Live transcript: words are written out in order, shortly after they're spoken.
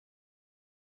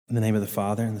In the name of the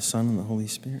Father, and the Son, and the Holy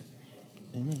Spirit.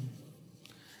 Amen.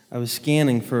 I was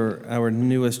scanning for our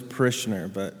newest parishioner,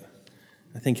 but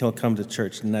I think he'll come to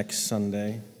church next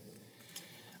Sunday.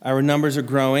 Our numbers are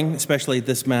growing, especially at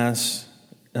this Mass,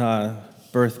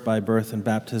 birth by birth and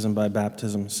baptism by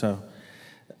baptism. So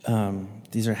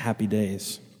these are happy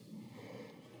days.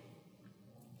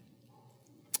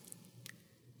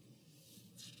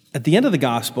 At the end of the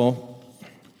Gospel,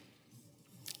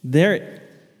 there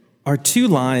are two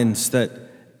lines that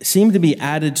seem to be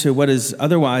added to what is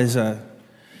otherwise a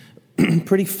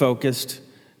pretty focused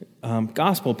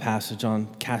gospel passage on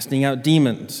casting out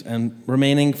demons and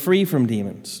remaining free from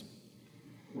demons.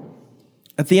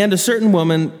 At the end, a certain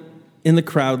woman in the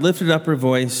crowd lifted up her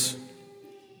voice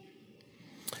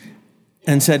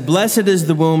and said, "Blessed is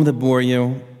the womb that bore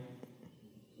you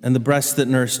and the breast that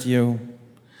nursed you."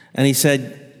 And he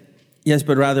said, "Yes,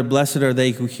 but rather blessed are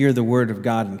they who hear the word of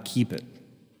God and keep it."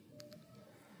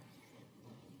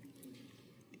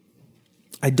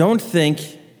 I don't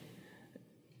think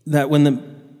that when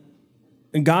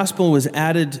the gospel was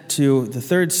added to the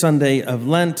third Sunday of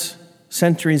Lent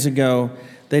centuries ago,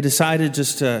 they decided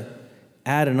just to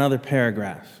add another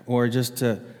paragraph or just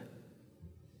to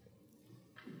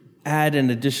add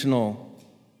an additional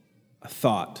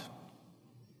thought.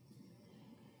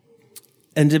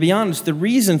 And to be honest, the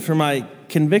reason for my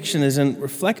conviction is in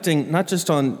reflecting not just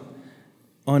on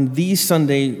these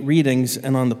Sunday readings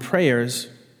and on the prayers,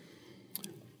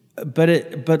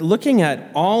 but looking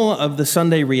at all of the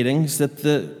Sunday readings that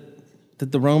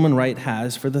the Roman Rite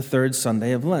has for the third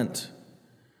Sunday of Lent.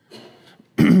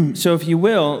 So if you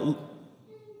will,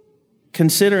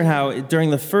 consider how during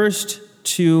the first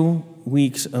 2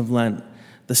 weeks of Lent,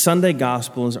 the Sunday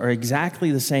Gospels are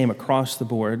exactly the same across the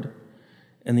board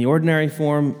in the ordinary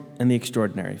form and the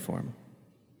extraordinary form.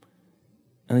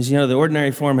 And as you know, the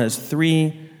ordinary form has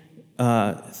three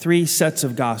sets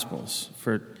of Gospels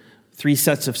for 3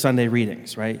 sets of Sunday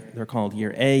readings, right? They're called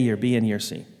Year A, Year B, and Year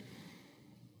C.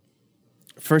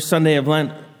 First Sunday of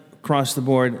Lent, across the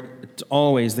board, it's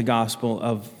always the gospel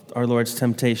of our Lord's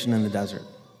temptation in the desert.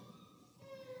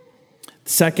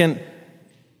 Second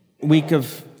week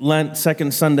of Lent,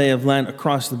 second Sunday of Lent,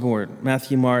 across the board,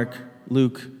 Matthew, Mark,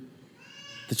 Luke,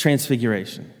 the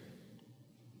Transfiguration.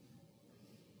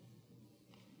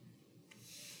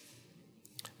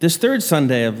 This third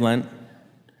Sunday of Lent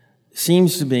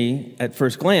seems to be, at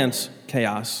first glance,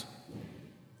 chaos.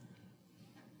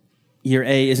 Year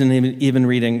A isn't even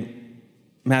reading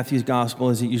Matthew's gospel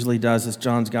as it usually does, it's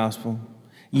John's gospel.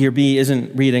 Year B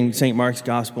isn't reading St. Mark's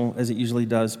gospel as it usually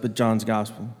does, but John's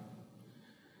gospel.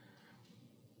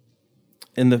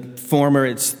 In the former,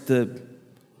 it's the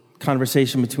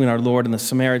conversation between our Lord and the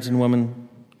Samaritan woman.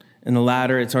 In the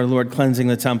latter, it's our Lord cleansing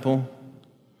the temple,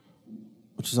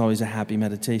 which is always a happy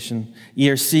meditation.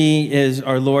 Year C is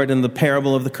our Lord in the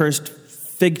parable of the cursed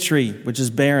fig tree, which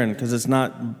is barren because it's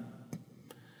not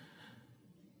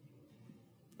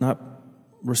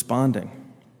responding.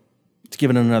 It's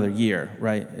given another year,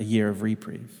 right? A year of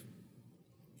reprieve.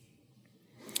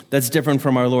 That's different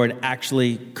from our Lord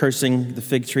actually cursing the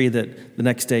fig tree that the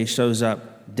next day shows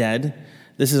up dead.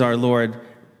 This is our Lord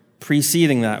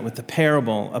preceding that with the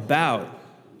parable about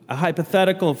a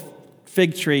hypothetical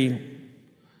fig tree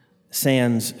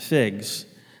sans figs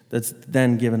that's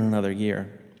then given another year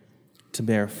to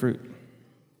bear fruit.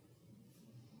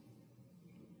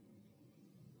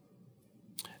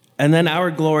 And then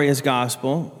our glorious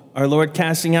gospel, our Lord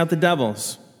casting out the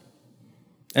devils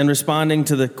and responding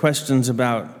to the questions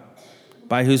about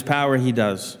by whose power he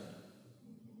does.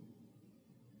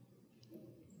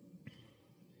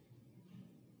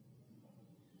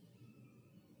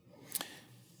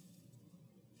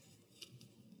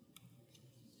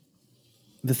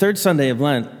 The third Sunday of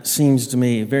Lent seems to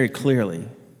me very clearly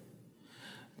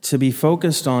to be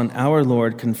focused on our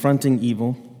Lord confronting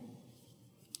evil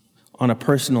on a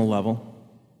personal level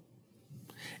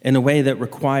in a way that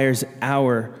requires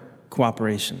our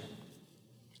cooperation.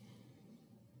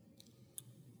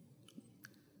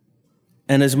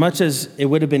 And as much as it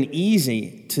would have been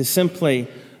easy to simply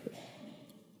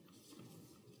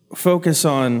focus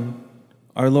on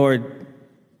our Lord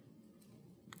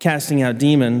casting out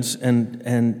demons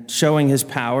and showing his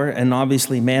power and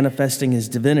obviously manifesting his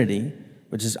divinity,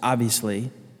 which is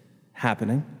obviously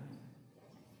happening,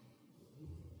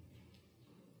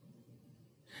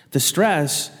 the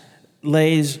stress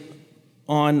lays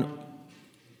on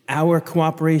our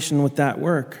cooperation with that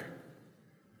work.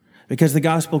 Because the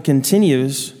gospel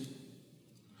continues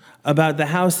about the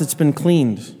house that's been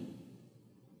cleaned.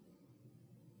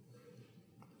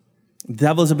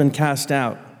 Devils have been cast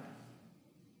out.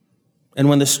 And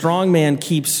when the strong man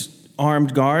keeps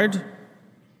armed guard,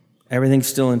 everything's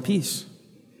still in peace.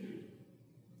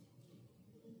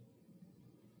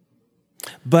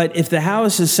 But if the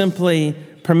house is simply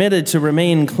permitted to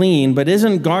remain clean, but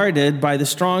isn't guarded by the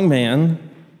strong man,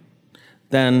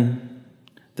 then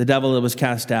the devil that was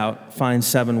cast out finds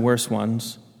 7 worse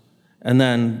ones, and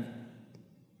then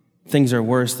things are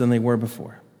worse than they were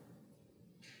before.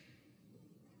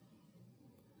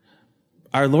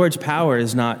 Our Lord's power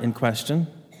is not in question.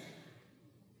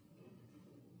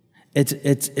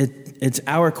 It's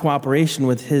our cooperation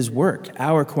with his work,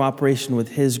 our cooperation with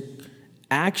his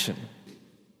action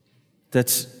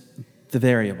that's the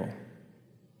variable.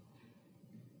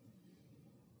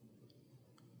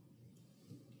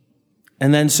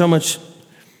 And then so much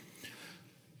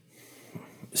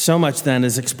then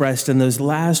is expressed in those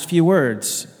last few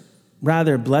words.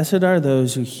 Rather, blessed are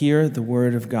those who hear the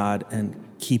word of God and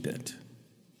keep it.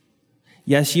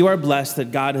 Yes, you are blessed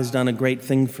that God has done a great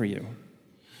thing for you.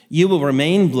 You will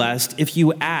remain blessed if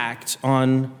you act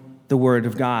on the word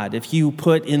of God, if you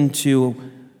put into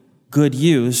good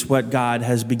use what God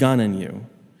has begun in you,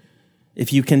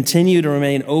 if you continue to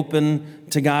remain open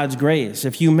to God's grace,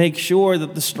 if you make sure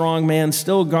that the strong man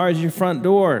still guards your front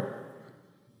door.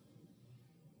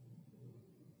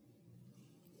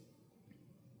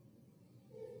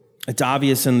 It's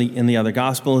obvious in the other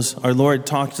Gospels. Our Lord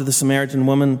talks to the Samaritan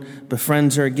woman,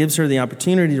 befriends her, gives her the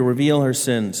opportunity to reveal her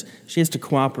sins. She has to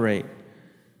cooperate.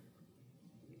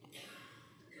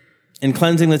 In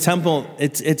cleansing the temple,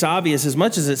 it's obvious, as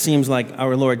much as it seems like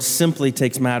our Lord simply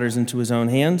takes matters into his own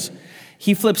hands.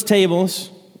 He flips tables,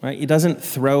 right? He doesn't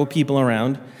throw people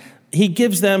around. He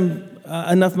gives them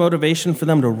enough motivation for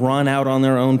them to run out on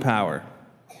their own power.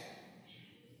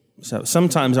 So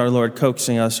sometimes our Lord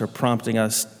coaxing us or prompting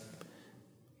us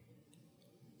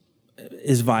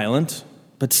is violent,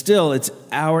 but still it's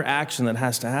our action that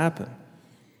has to happen.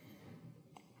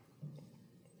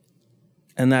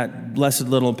 And that blessed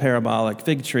little parabolic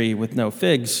fig tree with no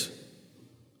figs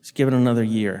is given another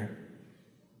year.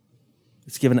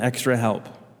 It's given extra help.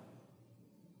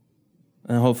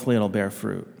 And hopefully it'll bear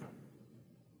fruit.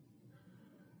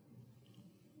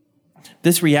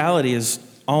 This reality is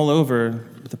all over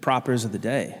the propers of the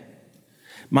day.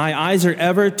 My eyes are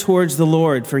ever towards the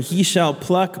Lord, for he shall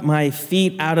pluck my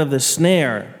feet out of the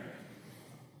snare.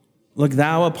 Look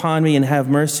thou upon me and have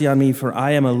mercy on me, for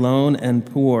I am alone and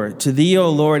poor. To thee, O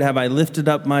Lord, have I lifted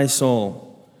up my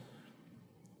soul.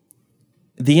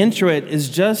 The introit is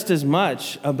just as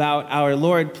much about our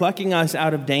Lord plucking us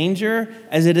out of danger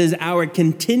as it is our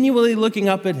continually looking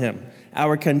up at him,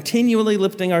 our continually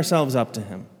lifting ourselves up to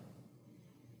him.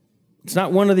 It's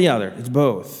not one or the other, it's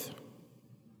both.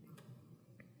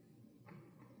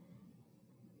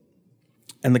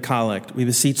 And the collect, we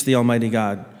beseech thee, Almighty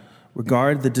God,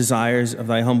 regard the desires of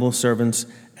thy humble servants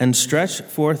and stretch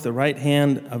forth the right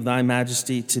hand of thy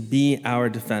majesty to be our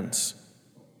defense.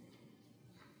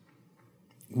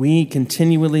 We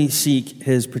continually seek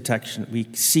his protection. We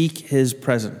seek his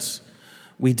presence.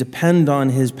 We depend on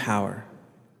his power.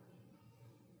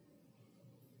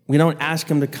 We don't ask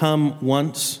him to come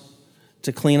once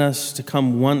to clean us, to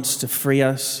come once to free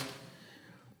us.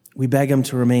 We beg him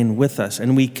to remain with us,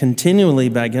 and we continually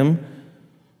beg him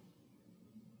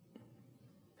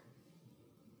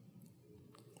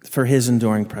for his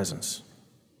enduring presence.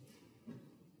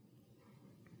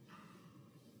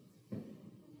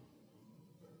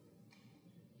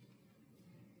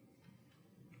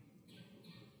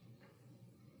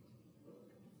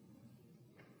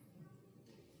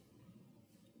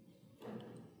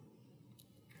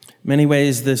 In many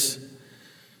ways, this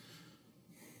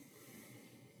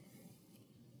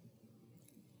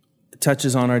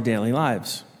touches on our daily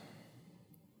lives.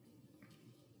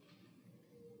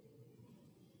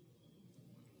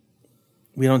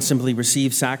 We don't simply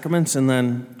receive sacraments and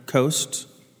then coast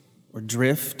or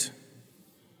drift.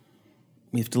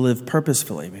 We have to live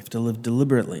purposefully. We have to live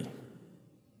deliberately.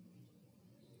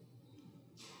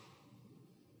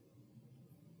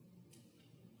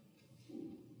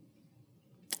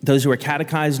 Those who are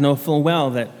catechized know full well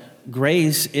that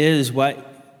grace is what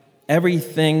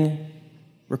everything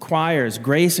requires.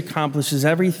 Grace accomplishes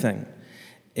everything.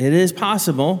 It is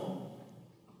possible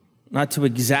not to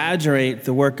exaggerate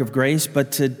the work of grace,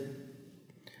 but to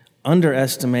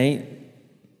underestimate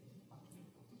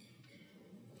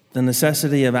the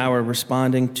necessity of our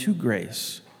responding to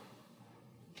grace.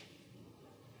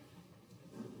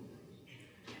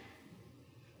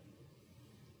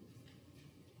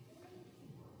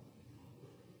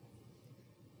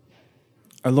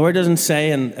 Our Lord doesn't say,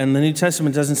 and the New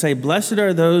Testament doesn't say, blessed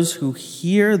are those who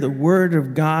hear the word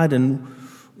of God and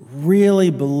really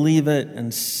believe it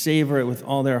and savor it with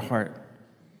all their heart.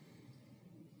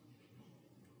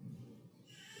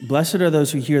 Blessed are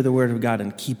those who hear the word of God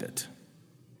and keep it.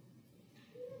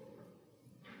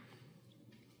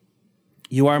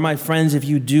 You are my friends if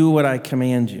you do what I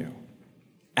command you.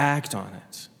 Act on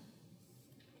it.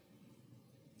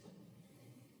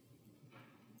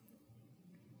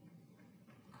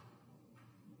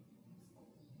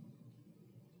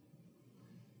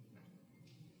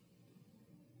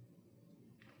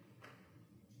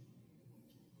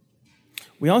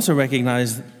 We also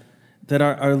recognize that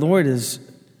our Lord is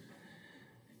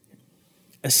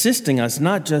assisting us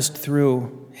not just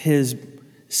through his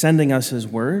sending us his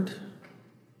word,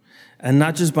 and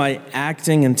not just by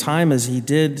acting in time as he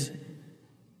did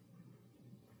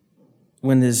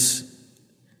when his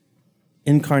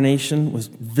incarnation was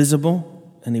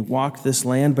visible and he walked this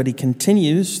land, but he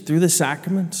continues through the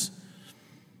sacraments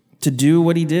to do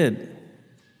what he did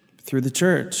through the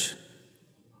church.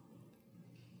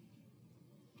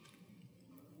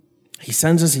 He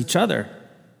sends us each other.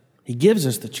 He gives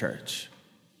us the church.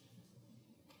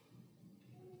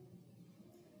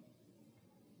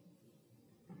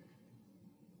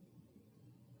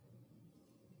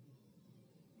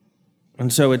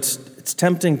 And so it's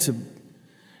tempting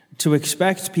to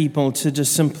expect people to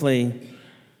just simply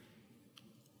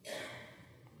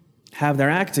have their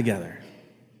act together,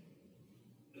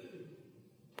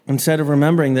 instead of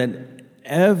remembering that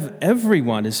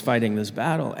everyone is fighting this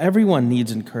battle. Everyone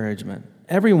needs encouragement.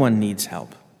 Everyone needs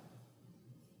help.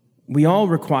 We all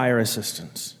require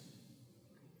assistance.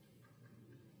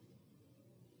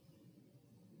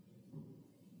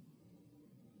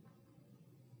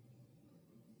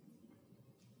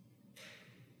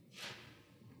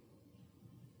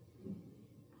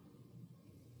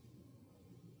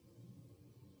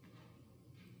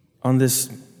 On this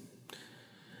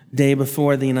day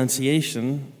before the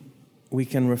Annunciation, we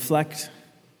can reflect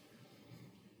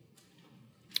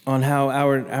on how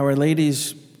Our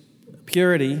Lady's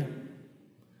purity,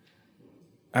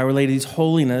 Our Lady's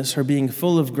holiness, her being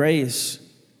full of grace,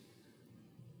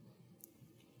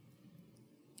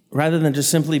 rather than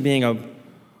just simply being a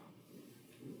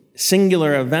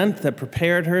singular event that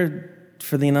prepared her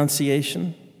for the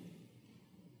Annunciation,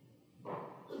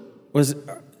 was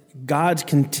God's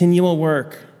continual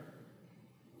work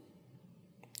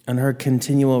and her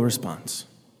continual response.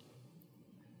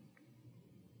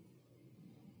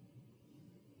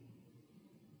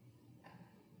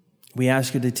 We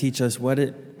ask you to teach us what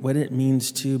it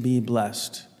means to be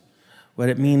blessed, what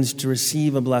it means to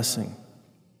receive a blessing,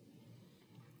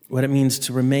 what it means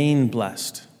to remain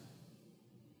blessed.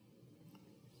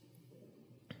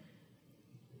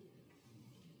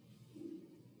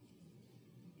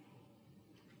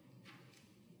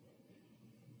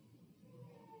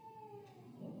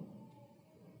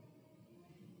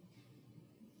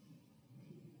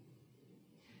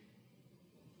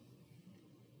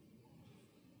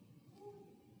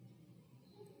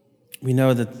 We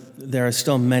know that there are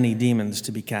still many demons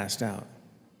to be cast out.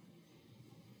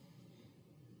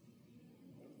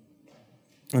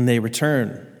 And they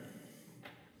return.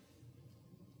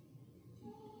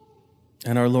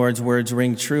 And our Lord's words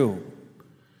ring true,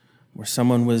 where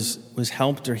someone was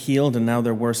helped or healed and now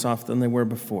they're worse off than they were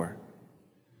before.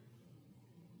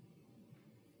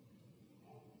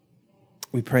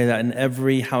 We pray that in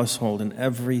every household, in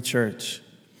every church,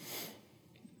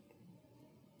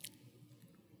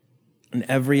 in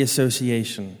every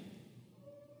association,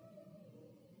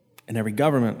 in every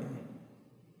government,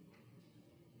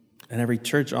 in every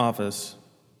church office,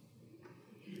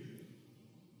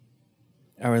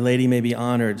 Our Lady may be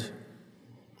honored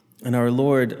and our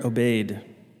Lord obeyed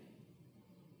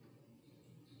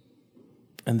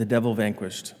and the devil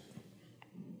vanquished.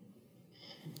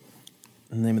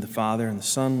 In the name of the Father, and the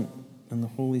Son, and the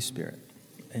Holy Spirit.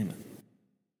 Amen.